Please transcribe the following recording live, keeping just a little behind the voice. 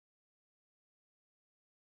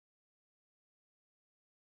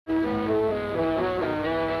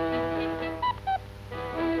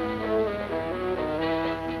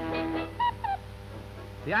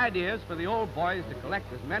The idea is for the old boys to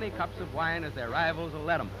collect as many cups of wine as their rivals will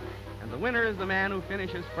let them. And the winner is the man who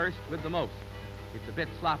finishes first with the most. It's a bit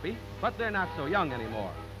sloppy, but they're not so young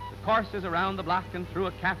anymore. The course is around the block and through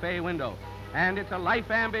a cafe window. And it's a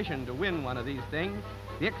life ambition to win one of these things.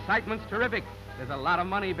 The excitement's terrific. There's a lot of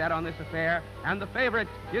money bet on this affair, and the favorite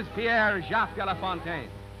is Pierre Jacques de la Fontaine.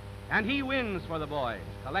 And he wins for the boys,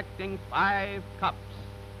 collecting 5 cups.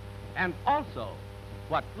 And also,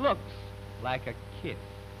 what looks like a kiss.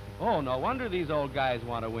 Oh, no wonder these old guys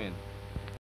want to win.